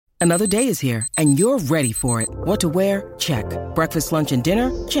Another day is here, and you're ready for it. What to wear? Check. Breakfast, lunch, and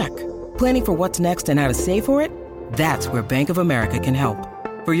dinner? Check. Planning for what's next and how to save for it? That's where Bank of America can help.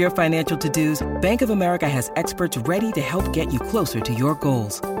 For your financial to-dos, Bank of America has experts ready to help get you closer to your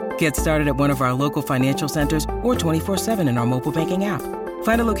goals. Get started at one of our local financial centers or 24/7 in our mobile banking app.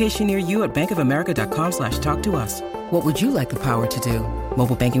 Find a location near you at bankofamerica.com/talktous. What would you like the power to do?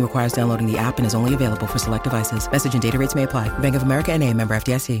 Mobile banking requires downloading the app and is only available for select devices. Message and data rates may apply. Bank of America N.A., member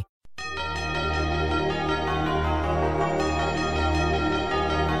FDIC.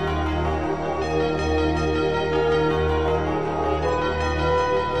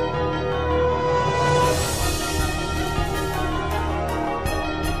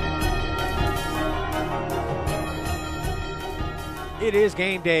 It is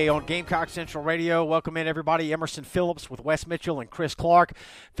game day on Gamecock Central Radio. Welcome in, everybody. Emerson Phillips with Wes Mitchell and Chris Clark.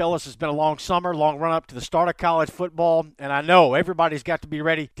 Fellas, it's been a long summer, long run-up to the start of college football, and I know everybody's got to be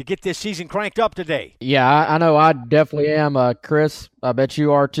ready to get this season cranked up today. Yeah, I know I definitely am, Chris. I bet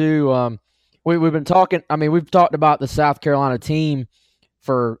you are too. We've been talking – we've talked about the South Carolina team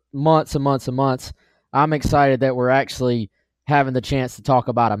for months and months and months. I'm excited that we're actually having the chance to talk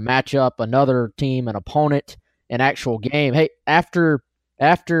about a matchup, another team, an opponent, an actual game. Hey, after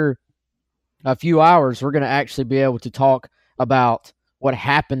a few hours, we're going to actually be able to talk about what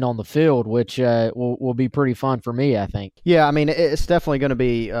happened on the field, which will be pretty fun for me, I think. Yeah, it's definitely going to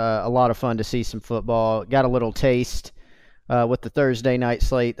be a lot of fun to see some football. Got a little taste with the Thursday night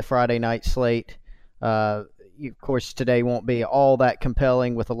slate, the Friday night slate. Of course, today won't be all that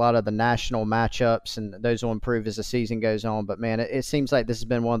compelling with a lot of the national matchups, and those will improve as the season goes on. But, man, it seems like this has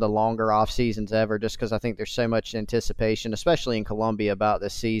been one of the longer off seasons ever just because I think there's so much anticipation, especially in Columbia, about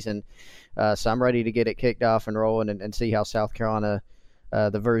this season. So I'm ready to get it kicked off and rolling and see how South Carolina,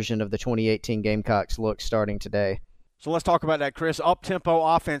 the version of the 2018 Gamecocks, looks starting today. So let's talk about that, Chris. Up-tempo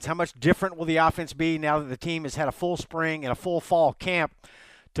offense. How much different will the offense be now that the team has had a full spring and a full fall camp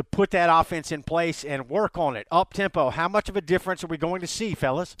to put that offense in place and work on it? Up-tempo, how much of a difference are we going to see,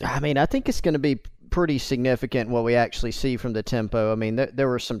 fellas? I think it's going to be pretty significant what we actually see from the tempo. There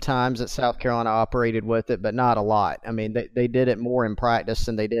were some times that South Carolina operated with it, but not a lot. They did it more in practice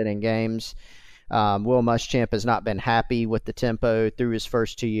than they did in games. Will Muschamp has not been happy with the tempo through his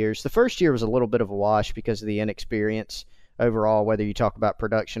first 2 years. The first year was a little bit of a wash because of the inexperience overall, whether you talk about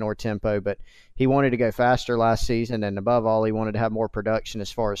production or tempo, but he wanted to go faster last season, and above all, he wanted to have more production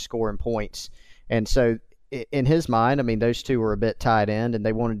as far as scoring points. And so in his mind, those two were a bit tied in, and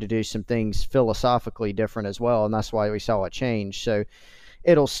they wanted to do some things philosophically different as well, and that's why we saw a change. So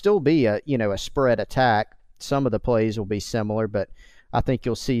it'll still be a spread attack. Some of the plays will be similar, but I think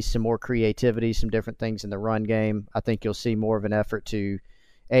you'll see some more creativity, some different things in the run game. I think you'll see more of an effort to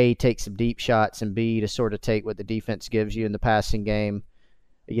A, take some deep shots, and B, to sort of take what the defense gives you in the passing game.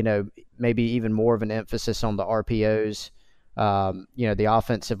 Maybe even more of an emphasis on the RPOs. The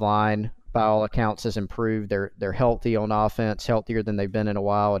offensive line, by all accounts, has improved. They're healthy on offense, healthier than they've been in a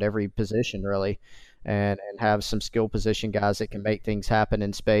while at every position, really, and have some skill position guys that can make things happen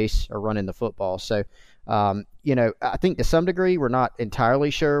in space or running the football. So, I think to some degree we're not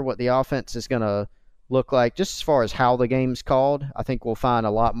entirely sure what the offense is going to look like just as far as how the game's called. I think we'll find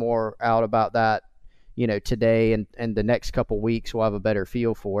a lot more out about that, today and the next couple weeks. We'll have a better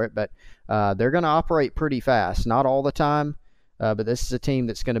feel for it, but they're going to operate pretty fast, not all the time, but this is a team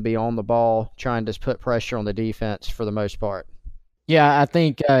that's going to be on the ball trying to put pressure on the defense for the most part. Yeah, I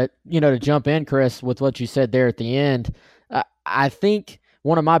think, to jump in, Chris, with what you said there at the end, I think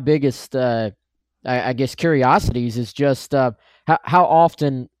one of my biggest, curiosities is just how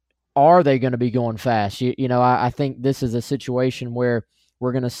often are they going to be going fast? I think this is a situation where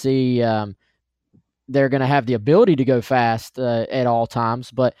we're going to see they're going to have the ability to go fast at all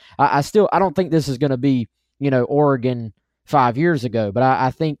times, but I don't think this is going to be, Oregon 5 years ago. But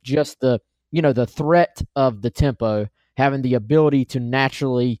I think just the threat of the tempo, having the ability to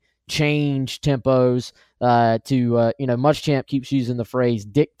naturally change tempos, Muschamp keeps using the phrase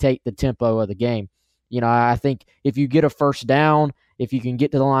dictate the tempo of the game. I think if you get a first down, if you can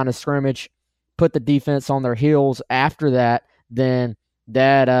get to the line of scrimmage, put the defense on their heels after that, then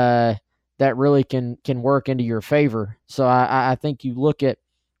that really can work into your favor. So I think you look at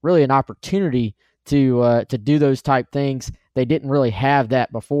really an opportunity to do those type things. They didn't really have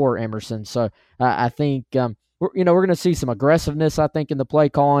that before, Emerson. So I think we're going to see some aggressiveness, I think, in the play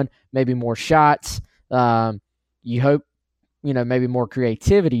calling, maybe more shots. You hope, maybe more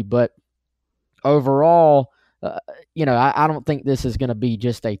creativity, but overall, I don't think this is going to be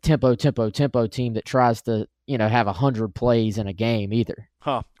just a tempo team that tries to, have 100 plays in a game either.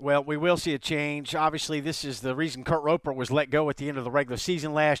 Well, we will see a change. Obviously, this is the reason Kurt Roper was let go at the end of the regular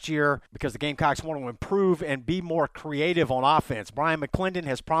season last year, because the Gamecocks want to improve and be more creative on offense. Brian McClendon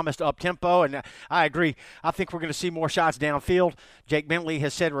has promised up-tempo, and I agree. I think we're going to see more shots downfield. Jake Bentley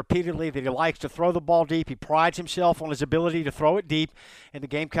has said repeatedly that he likes to throw the ball deep. He prides himself on his ability to throw it deep, and the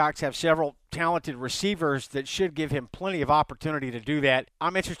Gamecocks have several talented receivers that should give him plenty of opportunity to do that.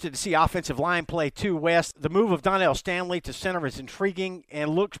 I'm interested to see offensive line play too, Wes. The move of Donnell Stanley to center is intriguing and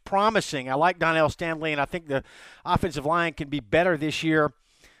looks promising. I like Donnell Stanley, and I think the offensive line can be better this year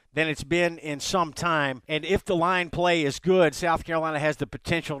than it's been in some time. And if the line play is good, South Carolina has the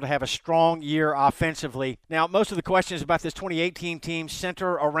potential to have a strong year offensively. Now, most of the questions about this 2018 team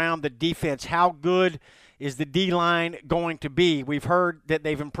center around the defense. How good is the D-line going to be? We've heard that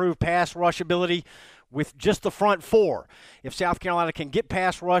they've improved pass rush ability with just the front four. If South Carolina can get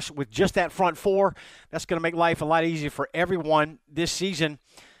pass rush with just that front four, that's going to make life a lot easier for everyone this season.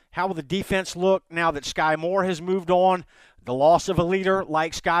 How will the defense look now that Sky Moore has moved on? The loss of a leader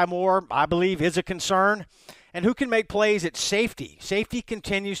like Sky Moore, I believe, is a concern. And who can make plays at safety? Safety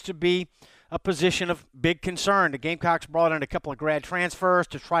continues to be a position of big concern. The Gamecocks brought in a couple of grad transfers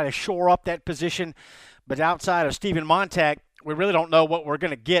to try to shore up that position. But outside of Stephen Montag, we really don't know what we're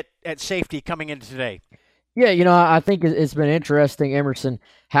going to get at safety coming into today. Yeah, I think it's been interesting, Emerson,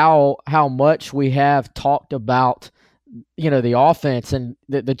 how much we have talked about, the offense and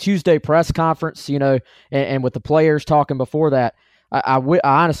the Tuesday press conference, and with the players talking before that. I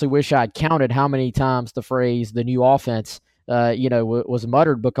honestly wish I'd counted how many times the phrase "the new offense," was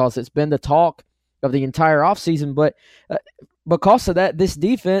muttered, because it's been the talk of the entire offseason. But because of that, this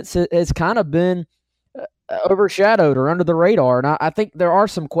defense has kind of been overshadowed or under the radar. And I think there are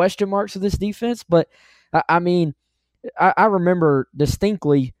some question marks of this defense, but I remember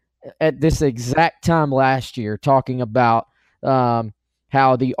distinctly at this exact time last year talking about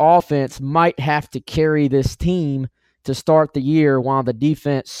how the offense might have to carry this team to start the year while the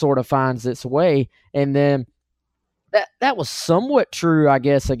defense sort of finds its way. And then that was somewhat true, I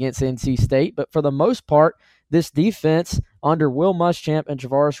guess, against NC State. But for the most part, this defense under Will Muschamp and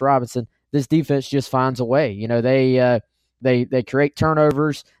Javaris Robinson, this defense just finds a way. They create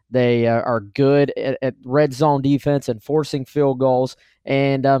turnovers. They are good at red zone defense and forcing field goals.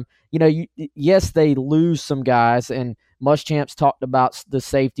 And, yes, they lose some guys, and Muschamp's talked about the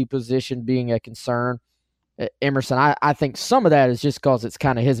safety position being a concern. Emerson, I think some of that is just because it's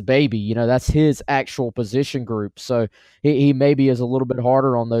kind of his baby. That's his actual position group. So he maybe is a little bit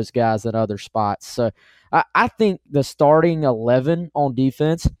harder on those guys than other spots. So I think the starting 11 on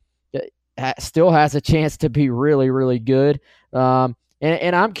defense still has a chance to be really, really good. And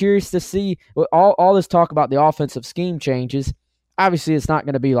I'm curious to see all this talk about the offensive scheme changes. Obviously, it's not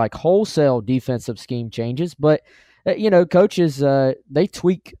going to be like wholesale defensive scheme changes, but coaches, they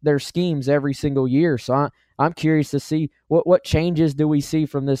tweak their schemes every single year. So I'm curious to see what changes do we see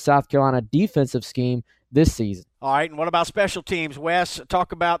from this South Carolina defensive scheme this season. All right, and what about special teams, Wes?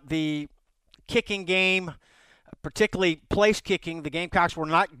 Talk about the kicking game, particularly place kicking. The Gamecocks were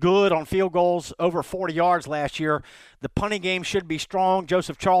not good on field goals over 40 yards last year. The punting game should be strong.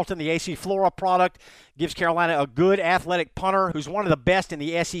 Joseph Charlton, the AC Flora product, gives Carolina a good athletic punter who's one of the best in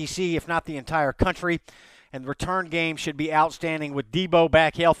the SEC, if not the entire country. And the return game should be outstanding with Debo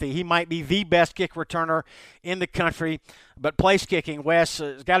back healthy. He might be the best kick returner in the country. But place kicking, Wes,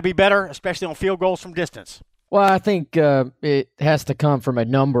 has got to be better, especially on field goals from distance. Well, I think it has to come from a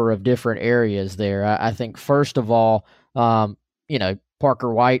number of different areas there. I think, first of all,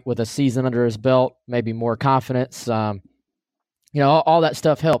 Parker White with a season under his belt, maybe more confidence. All that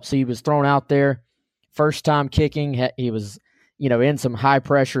stuff helps. He was thrown out there, first time kicking. He was, in some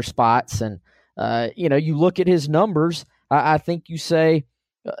high-pressure spots. And, you look at his numbers, I think you say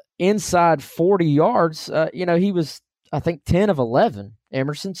inside 40 yards, he was, I think, 10 of 11,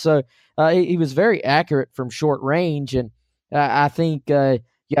 Emerson. So he was very accurate from short range. And I think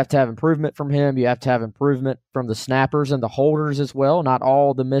you have to have improvement from him. You have to have improvement from the snappers and the holders as well. Not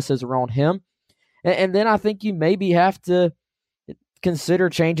all the misses are on him. And then I think you maybe have to consider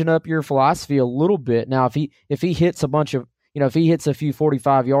changing up your philosophy a little bit. Now, if he hits a bunch of, if he hits a few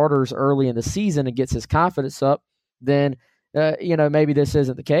 45-yarders early in the season and gets his confidence up, then, maybe this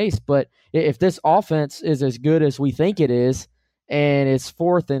isn't the case. But if this offense is as good as we think it is, and it's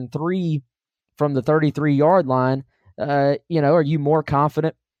 4th and 3 from the 33-yard line, are you more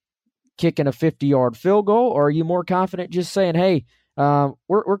confident kicking a 50-yard field goal, or are you more confident just saying, hey,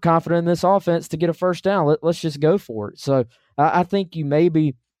 we're confident in this offense to get a first down. Let's just go for it. So I think you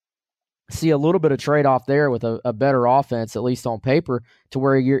maybe see a little bit of trade-off there with a better offense, at least on paper, to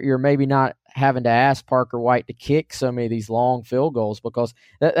where you're maybe not having to ask Parker White to kick so many of these long field goals, because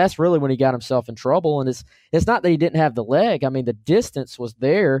that's really when he got himself in trouble. And it's not that he didn't have the leg. I mean, the distance was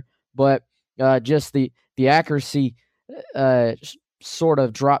there, but just the accuracy sort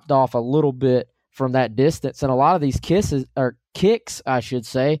of dropped off a little bit from that distance. And a lot of these kicks, I should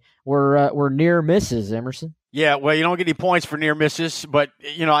say, were near misses, Emerson. Yeah, well, you don't get any points for near misses, but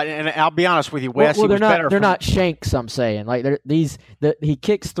and I'll be honest with you, Wes. Well, they're not shanks. I'm saying, like, he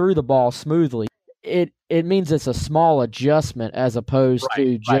kicks through the ball smoothly. It means it's a small adjustment as opposed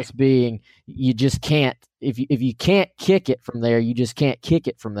to just being, you just can't, if you can't kick it from there, you just can't kick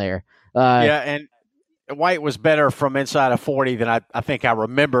it from there. And White was better from inside of 40 than I think I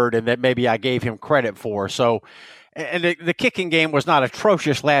remembered, and that maybe I gave him credit for. So. And the kicking game was not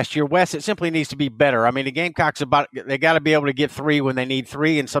atrocious last year, Wes. It simply needs to be better. I mean, the Gamecocks, they got to be able to get 3 when they need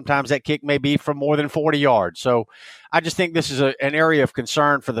 3, and sometimes that kick may be from more than 40 yards. So I just think this is an area of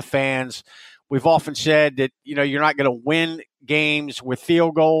concern for the fans. We've often said that, you're not going to win games with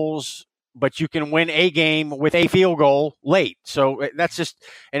field goals, but you can win a game with a field goal late. So that's just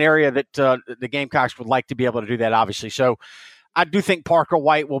an area that the Gamecocks would like to be able to do that, obviously. So I do think Parker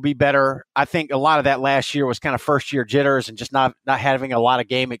White will be better. I think a lot of that last year was kind of first-year jitters and just not having a lot of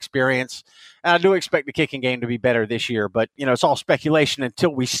game experience. And I do expect the kicking game to be better this year, but, it's all speculation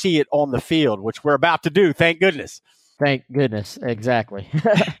until we see it on the field, which we're about to do, thank goodness. Thank goodness, exactly.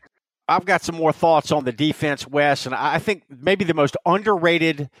 I've got some more thoughts on the defense, Wes, and I think maybe the most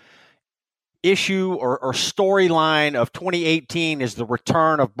underrated issue or storyline of 2018 is the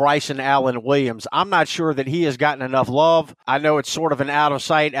return of Bryson Allen Williams. I'm not sure that he has gotten enough love. I know it's sort of an out of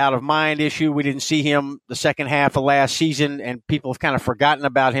sight, out of mind issue. We didn't see him the second half of last season, and people have kind of forgotten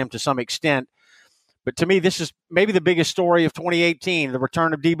about him to some extent. But to me, this is maybe the biggest story of 2018. The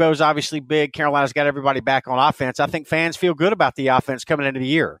return of Debo is obviously big. Carolina's got everybody back on offense. I think fans feel good about the offense coming into the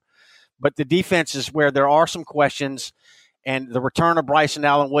year. But the defense is where there are some questions. And the return of Bryson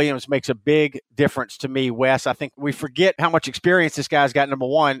Allen Williams makes a big difference to me, Wes. I think we forget how much experience this guy's got, number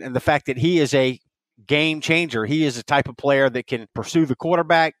one, and the fact that he is a game changer. He is a type of player that can pursue the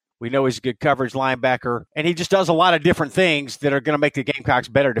quarterback. We know he's a good coverage linebacker, and he just does a lot of different things that are going to make the Gamecocks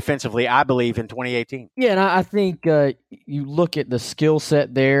better defensively, I believe, in 2018. Yeah, and I think you look at the skill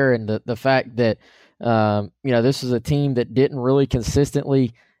set there and the fact that, this is a team that didn't really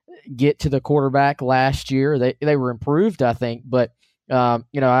consistently get to the quarterback last year. They were improved, I think, but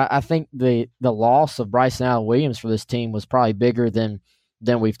I think the loss of Bryson Allen Williams for this team was probably bigger than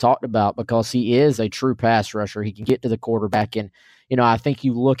we've talked about, because he is a true pass rusher. He can get to the quarterback, and I think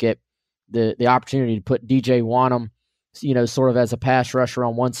you look at the opportunity to put DJ Wonnum, sort of as a pass rusher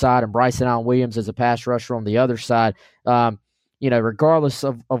on one side and Bryson Allen Williams as a pass rusher on the other side. Regardless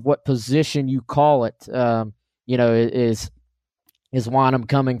of what position you call it, is Wonnum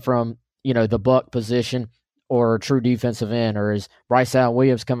coming from, the buck position or a true defensive end, or is Bryce Allen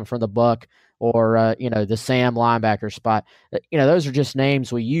Williams coming from the buck or, the Sam linebacker spot? Those are just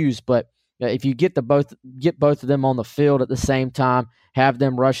names we use, but if you get both of them on the field at the same time, have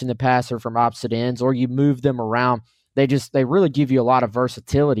them rushing the passer from opposite ends, or you move them around, they really give you a lot of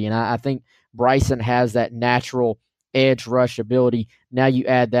versatility. And I think Bryson has that natural edge rush ability. Now you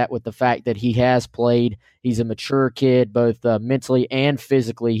add that with the fact that he has played. He's a mature kid, both mentally and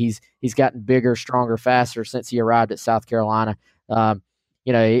physically. He's gotten bigger, stronger, faster since he arrived at South Carolina.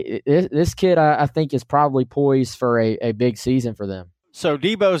 This kid, I think, is probably poised for a big season for them. So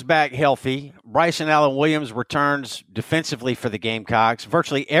Debo's back healthy. Bryson Allen Williams returns defensively for the Gamecocks.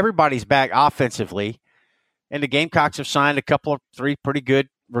 Virtually everybody's back offensively. And the Gamecocks have signed three pretty good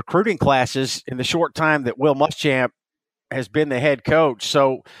recruiting classes in the short time that Will Muschamp has been the head coach.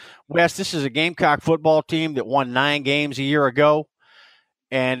 So, Wes, this is a Gamecock football team that won 9 games a year ago.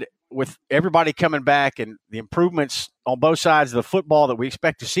 And with everybody coming back and the improvements on both sides of the football that we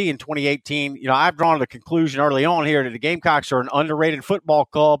expect to see in 2018, I've drawn the conclusion early on here that the Gamecocks are an underrated football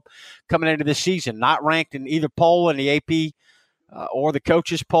club coming into this season, not ranked in either poll in the AP or the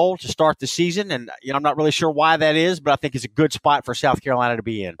coaches poll to start the season. And, I'm not really sure why that is, but I think it's a good spot for South Carolina to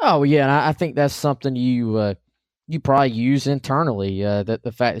be in. Oh, yeah, and I think that's something you probably use internally,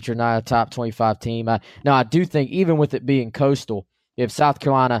 the fact that you're not a top 25 team. Now, I do think even with it being coastal, if South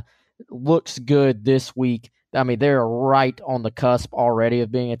Carolina looks good this week, I mean, they're right on the cusp already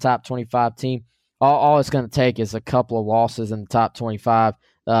of being a top 25 team. All it's going to take is a couple of losses in the top 25,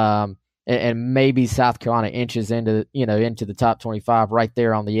 and maybe South Carolina inches into the top 25 right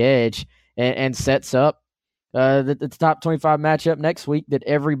there on the edge, and sets up the top 25 matchup next week that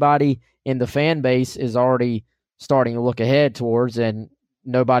everybody in the fan base is already starting to look ahead towards, and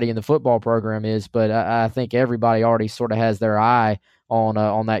nobody in the football program is, but I think everybody already sort of has their eye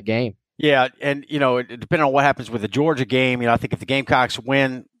on that game. Yeah, and, depending on what happens with the Georgia game, I think if the Gamecocks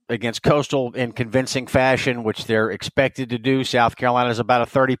win against Coastal in convincing fashion, which they're expected to do, South Carolina is about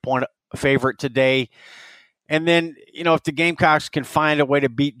a 30-point favorite today. And then, if the Gamecocks can find a way to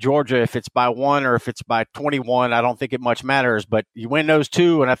beat Georgia, if it's by 1 or if it's by 21, I don't think it much matters. But you win those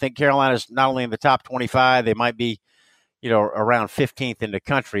two, and I think Carolina's not only in the top 25, they might be around 15th in the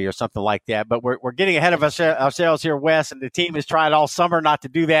country or something like that. But we're getting ahead of ourselves here, Wes, and the team has tried all summer not to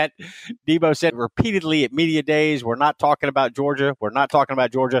do that. Debo said repeatedly at media days, we're not talking about Georgia. We're not talking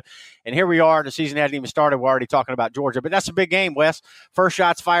about Georgia. And here we are. The season hadn't even started. We're already talking about Georgia. But that's a big game, Wes. First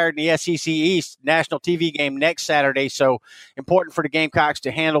shots fired in the SEC East national TV game next Saturday. So important for the Gamecocks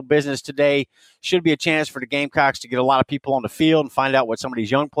to handle business today. Should be a chance for the Gamecocks to get a lot of people on the field and find out what some of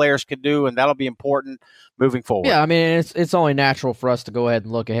these young players can do, and that'll be important moving forward. Yeah, I mean, it's only natural for us to go ahead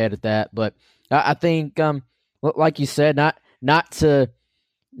and look ahead at that, but I think, like you said, not to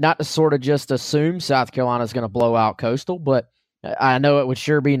sort of just assume South Carolina's going to blow out Coastal, but I know it would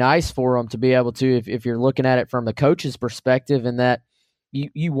sure be nice for them to be able to, if you're looking at it from the coach's perspective, and that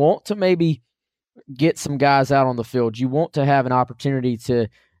you want to maybe get some guys out on the field. You want to have an opportunity to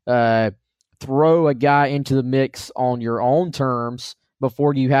throw a guy into the mix on your own terms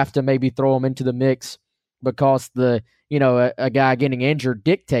before you have to maybe throw him into the mix because a guy getting injured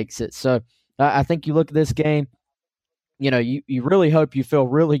dictates it. So I think you look at this game, you really hope you feel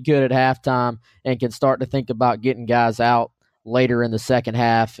really good at halftime and can start to think about getting guys out later in the second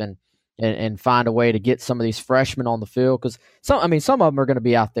half and find a way to get some of these freshmen on the field, because some of them are going to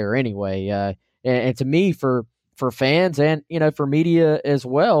be out there anyway. And to me, for fans and for media as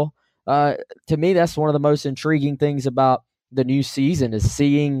well, to me that's one of the most intriguing things about the new season is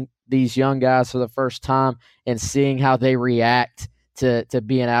seeing these young guys for the first time and seeing how they react to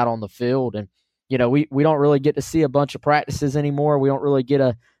being out on the field. And we don't really get to see a bunch of practices anymore. We don't really get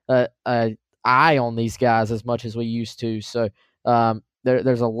a eye on these guys as much as we used to. So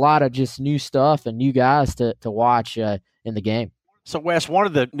there's a lot of just new stuff and new guys to watch in the game. So, Wes, one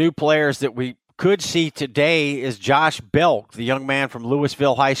of the new players that we could see today is Josh Belk, the young man from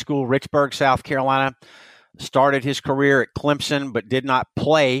Louisville High School, Richburg, South Carolina. Started his career at Clemson but did not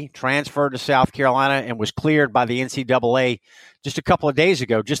play, transferred to South Carolina, and was cleared by the NCAA just a couple of days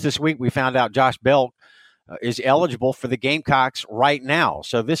ago. Just this week, we found out Josh Belk is eligible for the Gamecocks right now.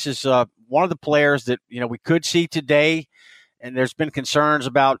 So this is one of the players that we could see today. And there's been concerns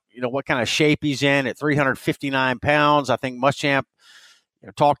about what kind of shape he's in at 359 pounds. I think Muschamp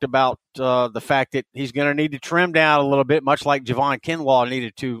talked about the fact that he's going to need to trim down a little bit, much like Javon Kinlaw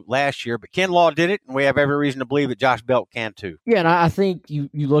needed to last year. But Kinlaw did it, and we have every reason to believe that Josh Belk can too. Yeah, and I think you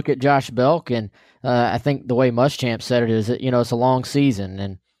look at Josh Belk, and I think the way Muschamp said it is that it's a long season,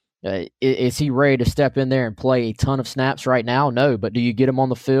 and is he ready to step in there and play a ton of snaps right now? No, but do you get him on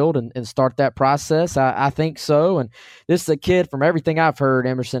the field and start that process? I think so. And this is a kid, from everything I've heard,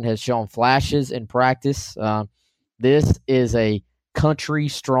 Emerson has shown flashes in practice. This is a country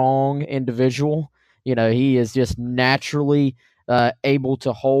strong individual. He is just naturally able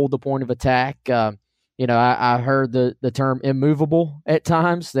to hold the point of attack. I heard the term immovable at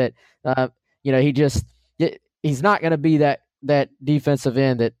times, that he's not going to be that defensive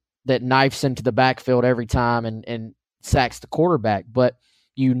end that knifes into the backfield every time and sacks the quarterback. But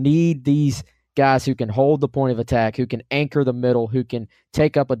you need these guys who can hold the point of attack, who can anchor the middle, who can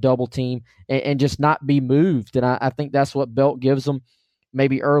take up a double team and just not be moved. And I think that's what Belk gives them.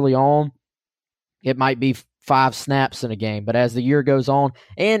 Maybe early on, it might be 5 snaps in a game, but as the year goes on,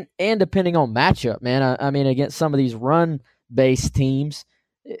 and depending on matchup, man, I mean, against some of these run-based teams,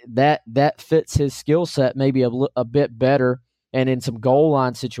 that fits his skill set maybe a bit better. And in some goal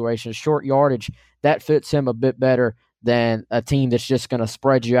line situations, short yardage, that fits him a bit better than a team that's just going to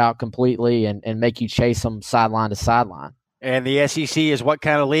spread you out completely and make you chase them sideline to sideline. And the SEC is what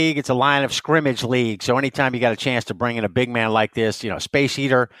kind of league? It's a line of scrimmage league. So anytime you got a chance to bring in a big man like this, space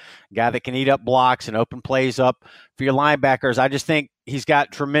eater, guy that can eat up blocks and open plays up for your linebackers, I just think he's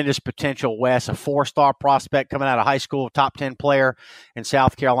got tremendous potential, Wes, a 4-star prospect coming out of high school, top 10 player in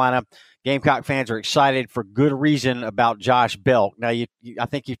South Carolina. Gamecock fans are excited for good reason about Josh Belk. Now, I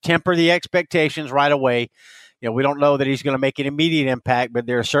think you temper the expectations right away. We don't know that he's going to make an immediate impact, but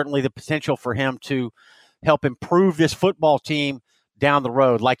there's certainly the potential for him to help improve this football team down the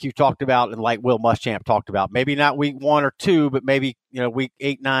road, like you talked about and like Will Muschamp talked about. Maybe not week 1 or 2, but maybe week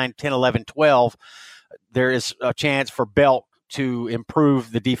 8, 9, 10, 11, 12, there is a chance for Belk to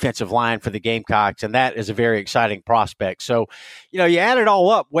improve the defensive line for the Gamecocks, and that is a very exciting prospect. So, you add it all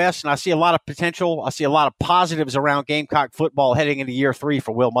up, Wes, and I see a lot of potential. I see a lot of positives around Gamecock football heading into year 3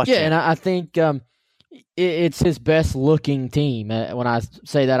 for Will Muschamp. Yeah, and I think It's his best looking team. When I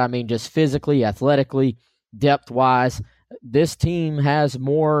say that, I mean just physically, athletically, depth wise. This team has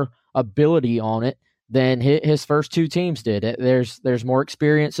more ability on it than his first two teams did. There's more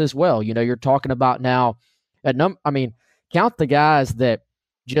experience as well. You're talking about now count the guys that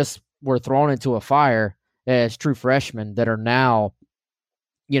just were thrown into a fire as true freshmen that are now,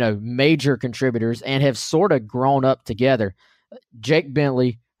 major contributors and have sort of grown up together. Jake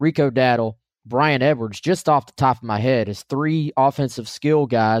Bentley, Rico Daddle, Brian Edwards, just off the top of my head, is three offensive skill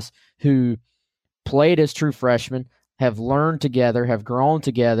guys who played as true freshmen, have learned together, have grown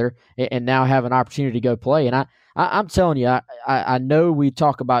together, and now have an opportunity to go play. And I'm telling you, I know we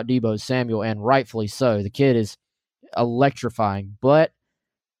talk about Deebo Samuel, and rightfully so. The kid is electrifying, but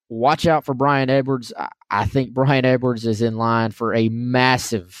watch out for Brian Edwards. I think Brian Edwards is in line for a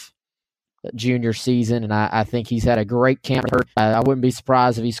massive junior season, and I think he's had a great camp. I wouldn't be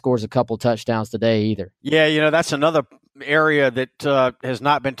surprised if he scores a couple touchdowns today either. Yeah, that's another area that has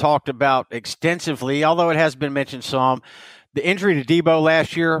not been talked about extensively, although it has been mentioned some. The injury to Deebo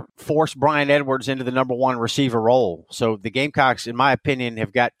last year forced Brian Edwards into the number one receiver role. So the Gamecocks, in my opinion,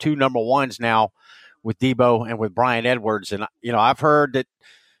 have got two number ones now with Deebo and with Brian Edwards. And,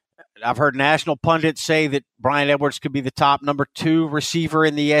 I've heard national pundits say that Brian Edwards could be the top number two receiver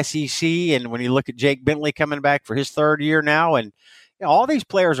in the SEC. And when you look at Jake Bentley coming back for his third year now, and all these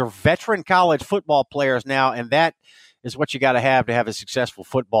players are veteran college football players now, and that is what you got to have a successful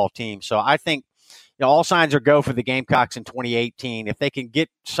football team. So I think all signs are go for the Gamecocks in 2018. If they can get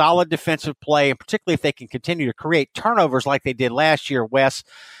solid defensive play, and particularly if they can continue to create turnovers like they did last year, Wes,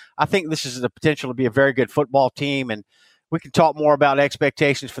 I think this is the potential to be a very good football team. And we can talk more about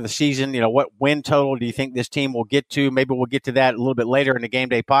expectations for the season. What win total do you think this team will get to? Maybe we'll get to that a little bit later in the Game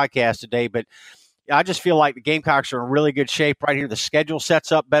Day podcast today. But I just feel like the Gamecocks are in really good shape right here. The schedule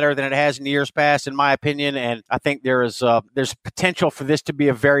sets up better than it has in years past, in my opinion, and I think there's potential for this to be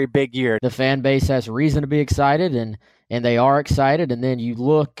a very big year. The fan base has reason to be excited, and they are excited. And then you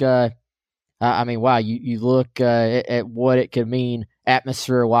look, you look at what it could mean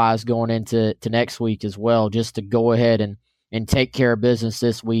atmosphere-wise going into next week as well, just to go ahead and take care of business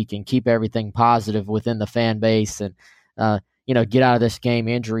this week and keep everything positive within the fan base and, get out of this game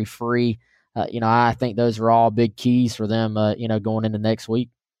injury-free. I think those are all big keys for them, going into next week.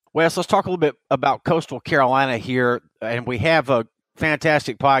 Wes, let's talk a little bit about Coastal Carolina here. And we have a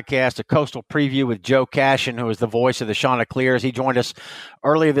fantastic podcast, a Coastal preview with Joe Cashin, who is the voice of the Chanticleers. He joined us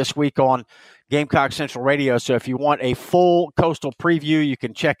earlier this week on Gamecock Central Radio. So if you want a full Coastal preview, you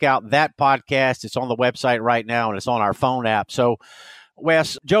can check out that podcast. It's on the website right now, and it's on our phone app. So,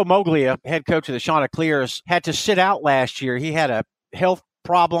 Wes, Joe Moglia, head coach of the Chanticleers, had to sit out last year. He had a health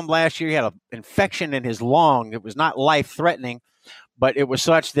problem last year. He had an infection in his lung. It was not life-threatening, but it was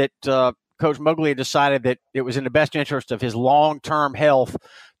such that Coach Moglia decided that it was in the best interest of his long-term health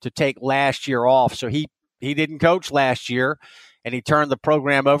to take last year off. So he didn't coach last year, and he turned the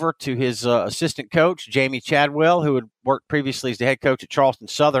program over to his assistant coach, Jamie Chadwell, who had worked previously as the head coach at Charleston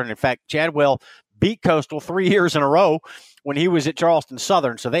Southern. In fact, Chadwell beat Coastal 3 years in a row when he was at Charleston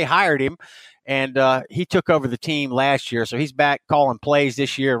Southern. So they hired him, and he took over the team last year. So he's back calling plays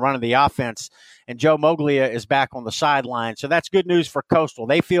this year, running the offense. And Joe Moglia is back on the sideline. So that's good news for Coastal.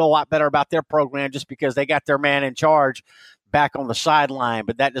 They feel a lot better about their program just because they got their man in charge back on the sideline.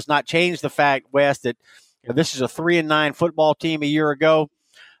 But that does not change the fact, Wes, that this is a 3-9 football team a year ago.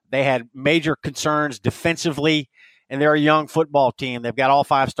 They had major concerns defensively, and they're a young football team. They've got all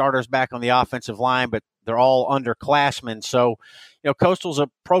 5 starters back on the offensive line, but they're all underclassmen. So, Coastal's a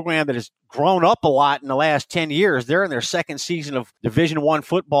program that has grown up a lot in the last 10 years. They're in their second season of Division I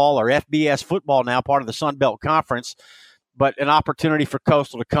football, or FBS football now, part of the Sun Belt Conference. But an opportunity for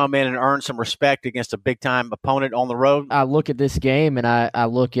Coastal to come in and earn some respect against a big-time opponent on the road. I look at this game, and I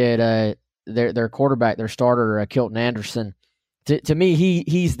look at their quarterback, their starter, Kilton Anderson. To me,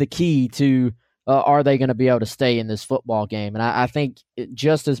 he's the key to are they going to be able to stay in this football game? And I think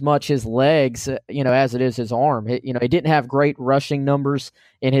just as much his legs, as it is his arm. He didn't have great rushing numbers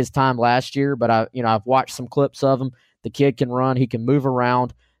in his time last year, but I've watched some clips of him. The kid can run. He can move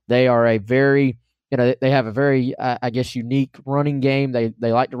around. They are a very, they have a very, unique running game. They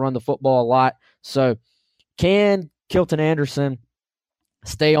like to run the football a lot. So can Kilton Anderson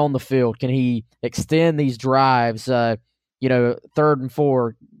stay on the field? Can he extend these drives? 3rd and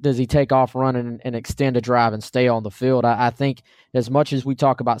 4, does he take off running and extend a drive and stay on the field? I think as much as we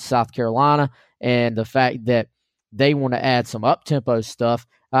talk about South Carolina and the fact that they want to add some up-tempo stuff,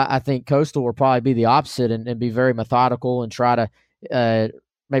 I think Coastal will probably be the opposite and be very methodical and try to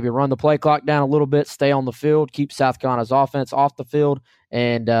maybe run the play clock down a little bit, stay on the field, keep South Carolina's offense off the field,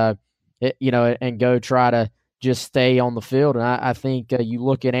 and and go try to just stay on the field. And I think you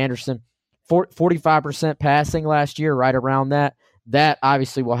look at Anderson, 45% passing last year, right around that. That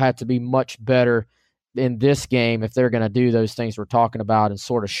obviously will have to be much better in this game if they're going to do those things we're talking about and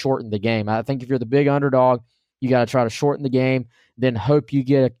sort of shorten the game. I think if you're the big underdog, you got to try to shorten the game, then hope you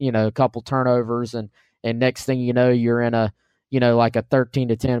get a couple turnovers, and next thing you know, you're in a like a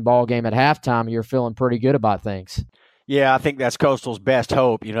 13-10 ball game at halftime. You're feeling pretty good about things. Yeah, I think that's Coastal's best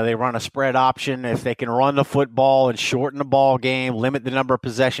hope. They run a spread option. If they can run the football and shorten the ball game, limit the number of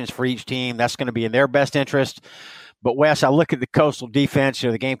possessions for each team, that's going to be in their best interest. But, Wes, I look at the Coastal defense.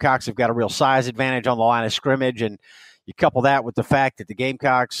 The Gamecocks have got a real size advantage on the line of scrimmage, and you couple that with the fact that the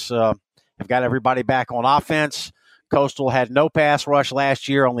Gamecocks have got everybody back on offense. Coastal had no pass rush last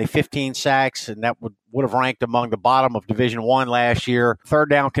year, only 15 sacks, and that would have ranked among the bottom of Division I last year. Third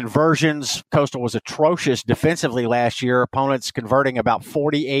down conversions, Coastal was atrocious defensively last year. Opponents converting about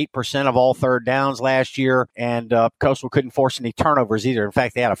 48% of all third downs last year, and Coastal couldn't force any turnovers either. In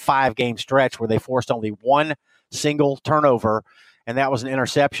fact, they had a 5-game stretch where they forced only one single turnover, and that was an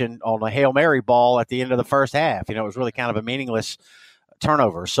interception on a Hail Mary ball at the end of the first half. It was really kind of a meaningless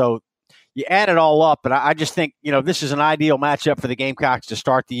turnover. So you add it all up, but I just think, this is an ideal matchup for the Gamecocks to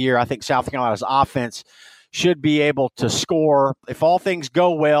start the year. I think South Carolina's offense should be able to score. If all things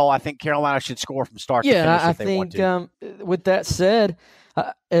go well, I think Carolina should score from start to finish if they want to. Yeah, I think with that said,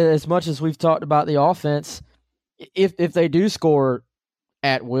 as much as we've talked about the offense, if they do score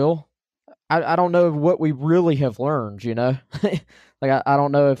at will, I don't know what we really have learned, Like, I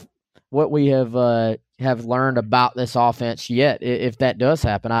don't know if what we have learned about this offense yet, if that does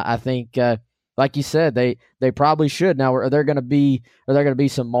happen. I think, like you said, they probably should. Now, are there going to be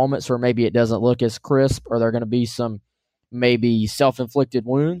some moments where maybe it doesn't look as crisp? Are there going to be some maybe self-inflicted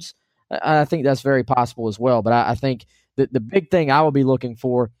wounds? I think that's very possible as well. But I think the big thing I will be looking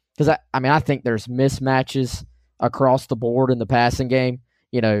for, because I think there's mismatches across the board in the passing game.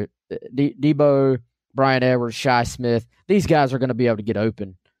 Debo, Brian Edwards, Shi Smith, these guys are going to be able to get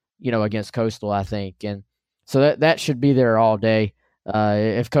open, against Coastal, I think. And so that should be there all day.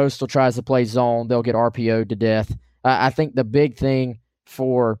 If Coastal tries to play zone, they'll get RPO'd to death. I think the big thing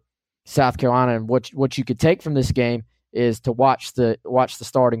for South Carolina and what you could take from this game is to watch the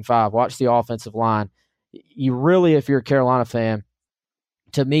starting five, watch the offensive line. You really, if you're a Carolina fan,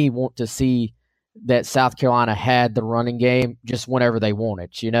 to me, want to see that South Carolina had the running game just whenever they wanted.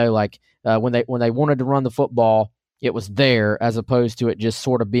 When they wanted to run the football, it was there, as opposed to it just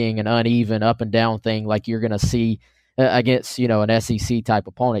sort of being an uneven up and down thing like you're going to see against an SEC type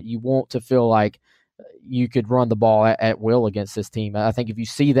opponent. You want to feel like you could run the ball at will against this team. I think if you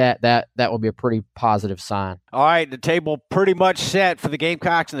see that will be a pretty positive sign. All right, the table pretty much set for the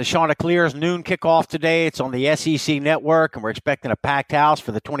Gamecocks and the Chanticleers. Noon kickoff today. It's on the SEC Network, and we're expecting a packed house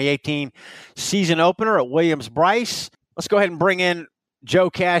for the 2018 season opener at Williams-Brice. Let's go ahead and bring in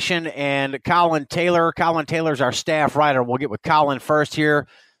Joe Cashin and Colin Taylor. Colin Taylor's our staff writer. We'll get with Colin first here.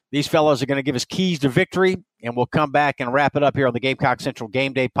 These fellows are going to give us keys to victory, and we'll come back and wrap it up here on the Gamecock Central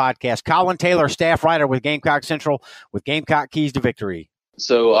Game Day podcast. Colin Taylor, staff writer with Gamecock Central, with Gamecock keys to victory.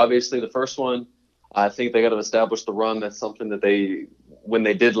 So obviously the first one, I think they got to establish the run. That's something that when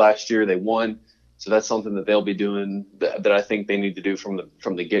they did last year, they won. So that's something that they'll be doing that I think they need to do from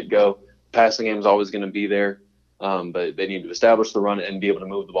the get-go. Passing game is always going to be there, but they need to establish the run and be able to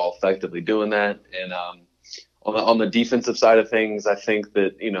move the ball effectively doing that. And on the defensive side of things, I think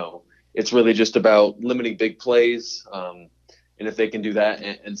that, it's really just about limiting big plays. And if they can do that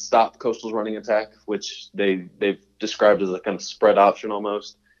and stop Coastal's running attack, which they've described as a kind of spread option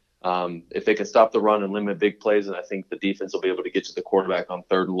almost, if they can stop the run and limit big plays, then I think the defense will be able to get to the quarterback on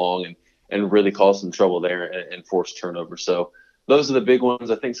 3rd and long and really cause some trouble there and force turnovers. So those are the big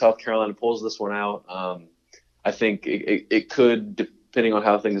ones. I think South Carolina pulls this one out. I think it could, depending on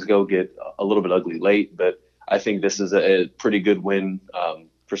how things go, get a little bit ugly late, but I think this is a pretty good win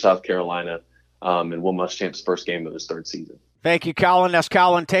for South Carolina and Will Muschamp's first game of his 3rd season. Thank you, Colin. That's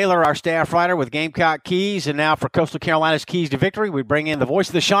Colin Taylor, our staff writer with Gamecock Keys. And now for Coastal Carolina's keys to victory, we bring in the voice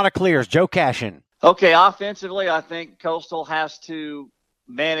of the Chanticleers, Joe Cashin. Okay, offensively, I think Coastal has to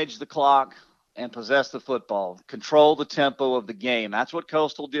manage the clock and possess the football, control the tempo of the game. That's what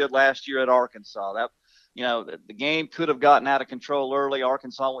Coastal did last year at Arkansas. The game could have gotten out of control early.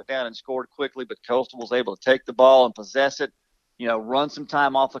 Arkansas went down and scored quickly, but Coastal was able to take the ball and possess it, run some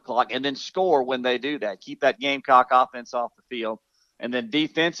time off the clock, and then score when they do that. Keep that Gamecock offense off the field. And then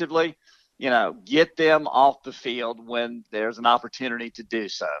defensively, get them off the field when there's an opportunity to do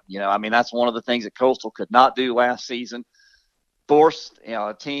so. That's one of the things that Coastal could not do last season. Force,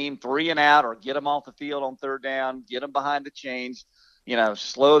 a team 3 and out, or get them off the field on 3rd down, get them behind the chains.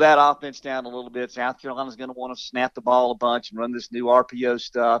 slow that offense down a little bit. South Carolina's going to want to snap the ball a bunch and run this new RPO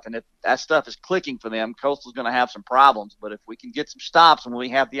stuff. And if that stuff is clicking for them, Coastal's going to have some problems. But if we can get some stops and we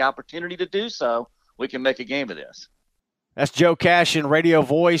have the opportunity to do so, we can make a game of this. That's Joe Cashin, radio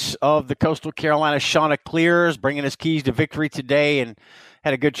voice of the Coastal Carolina Chanticleers, bringing us keys to victory today, and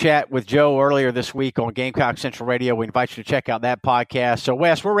had a good chat with Joe earlier this week on Gamecock Central Radio. We invite you to check out that podcast. So,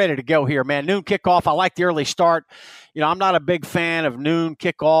 Wes, we're ready to go here, man. Noon kickoff. I like the early start. I'm not a big fan of noon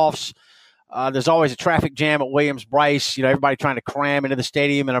kickoffs. There's always a traffic jam at Williams-Brice. Everybody trying to cram into the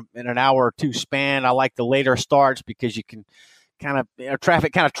stadium in an hour or two span. I like the later starts because you can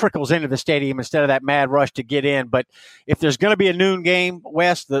traffic kind of trickles into the stadium instead of that mad rush to get in. But if there's going to be a noon game,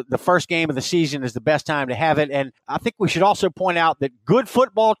 Wes, the first game of the season is the best time to have it. And I think we should also point out that good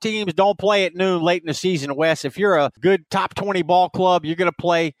football teams don't play at noon late in the season, Wes. If you're a good top 20 ball club, you're going to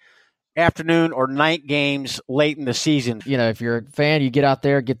play afternoon or night games late in the season. If you're a fan, you get out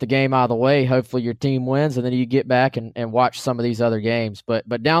there, get the game out of the way. Hopefully your team wins, and then you get back and watch some of these other games.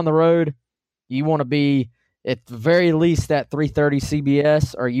 But down the road, you want to be at the very least that 3:30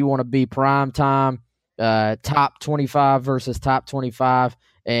 CBS, or you want to be prime time, top 25 versus top 25.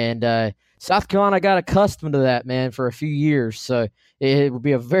 And South Carolina got accustomed to that, man, for a few years. So it would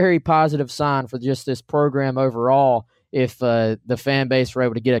be a very positive sign for just this program overall if the fan base were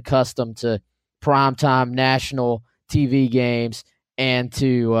able to get accustomed to primetime national TV games and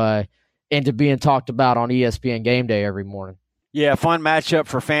to being talked about on ESPN Game Day every morning. Yeah, fun matchup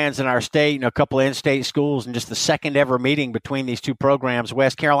for fans in our state, a couple of in-state schools, and just the second ever meeting between these two programs.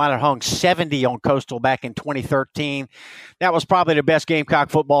 West Carolina hung 70 on Coastal back in 2013. That was probably the best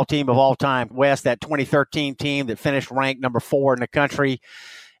Gamecock football team of all time. West, that 2013 team that finished ranked number 4 in the country.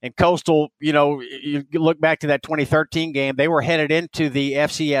 And Coastal, you look back to that 2013 game, they were headed into the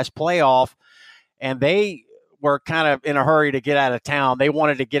FCS playoff, and they were kind of in a hurry to get out of town. They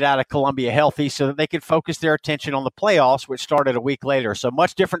wanted to get out of Columbia healthy so that they could focus their attention on the playoffs, which started a week later. So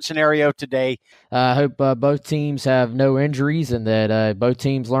much different scenario today. I hope both teams have no injuries and that both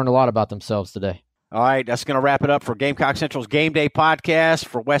teams learn a lot about themselves today. All right, that's going to wrap it up for Gamecock Central's Game Day podcast.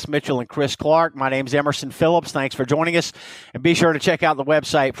 For Wes Mitchell and Chris Clark, my name's Emerson Phillips. Thanks for joining us. And be sure to check out the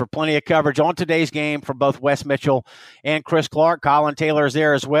website for plenty of coverage on today's game from both Wes Mitchell and Chris Clark. Colin Taylor is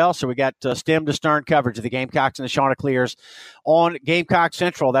there as well. So we got stem to stern coverage of the Gamecocks and the Chanticleers on Gamecock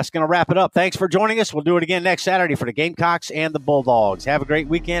Central. That's going to wrap it up. Thanks for joining us. We'll do it again next Saturday for the Gamecocks and the Bulldogs. Have a great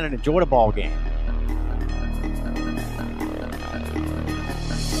weekend and enjoy the ball game.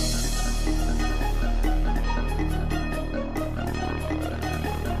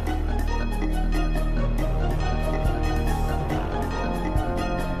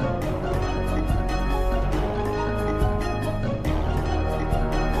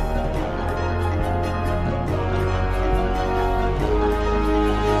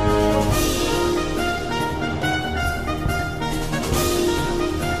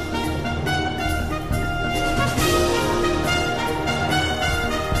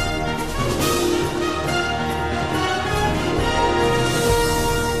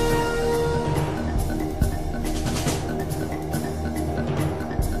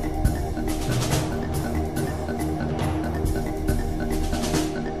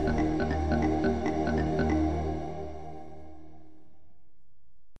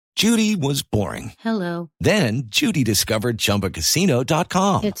 Judy was boring. Hello. Then Judy discovered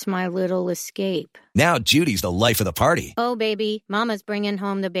ChumbaCasino.com. It's my little escape. Now Judy's the life of the party. Oh, baby, mama's bringing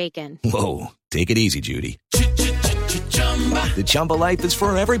home the bacon. Whoa, take it easy, Judy. The Chumba life is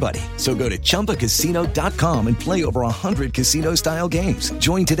for everybody. So go to ChumbaCasino.com and play over 100 casino-style games.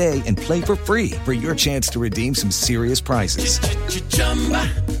 Join today and play for free for your chance to redeem some serious prizes.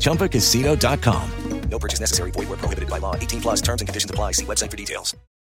 ChumbaCasino.com. No purchase necessary. Void where prohibited by law. 18+ terms and conditions apply. See website for details.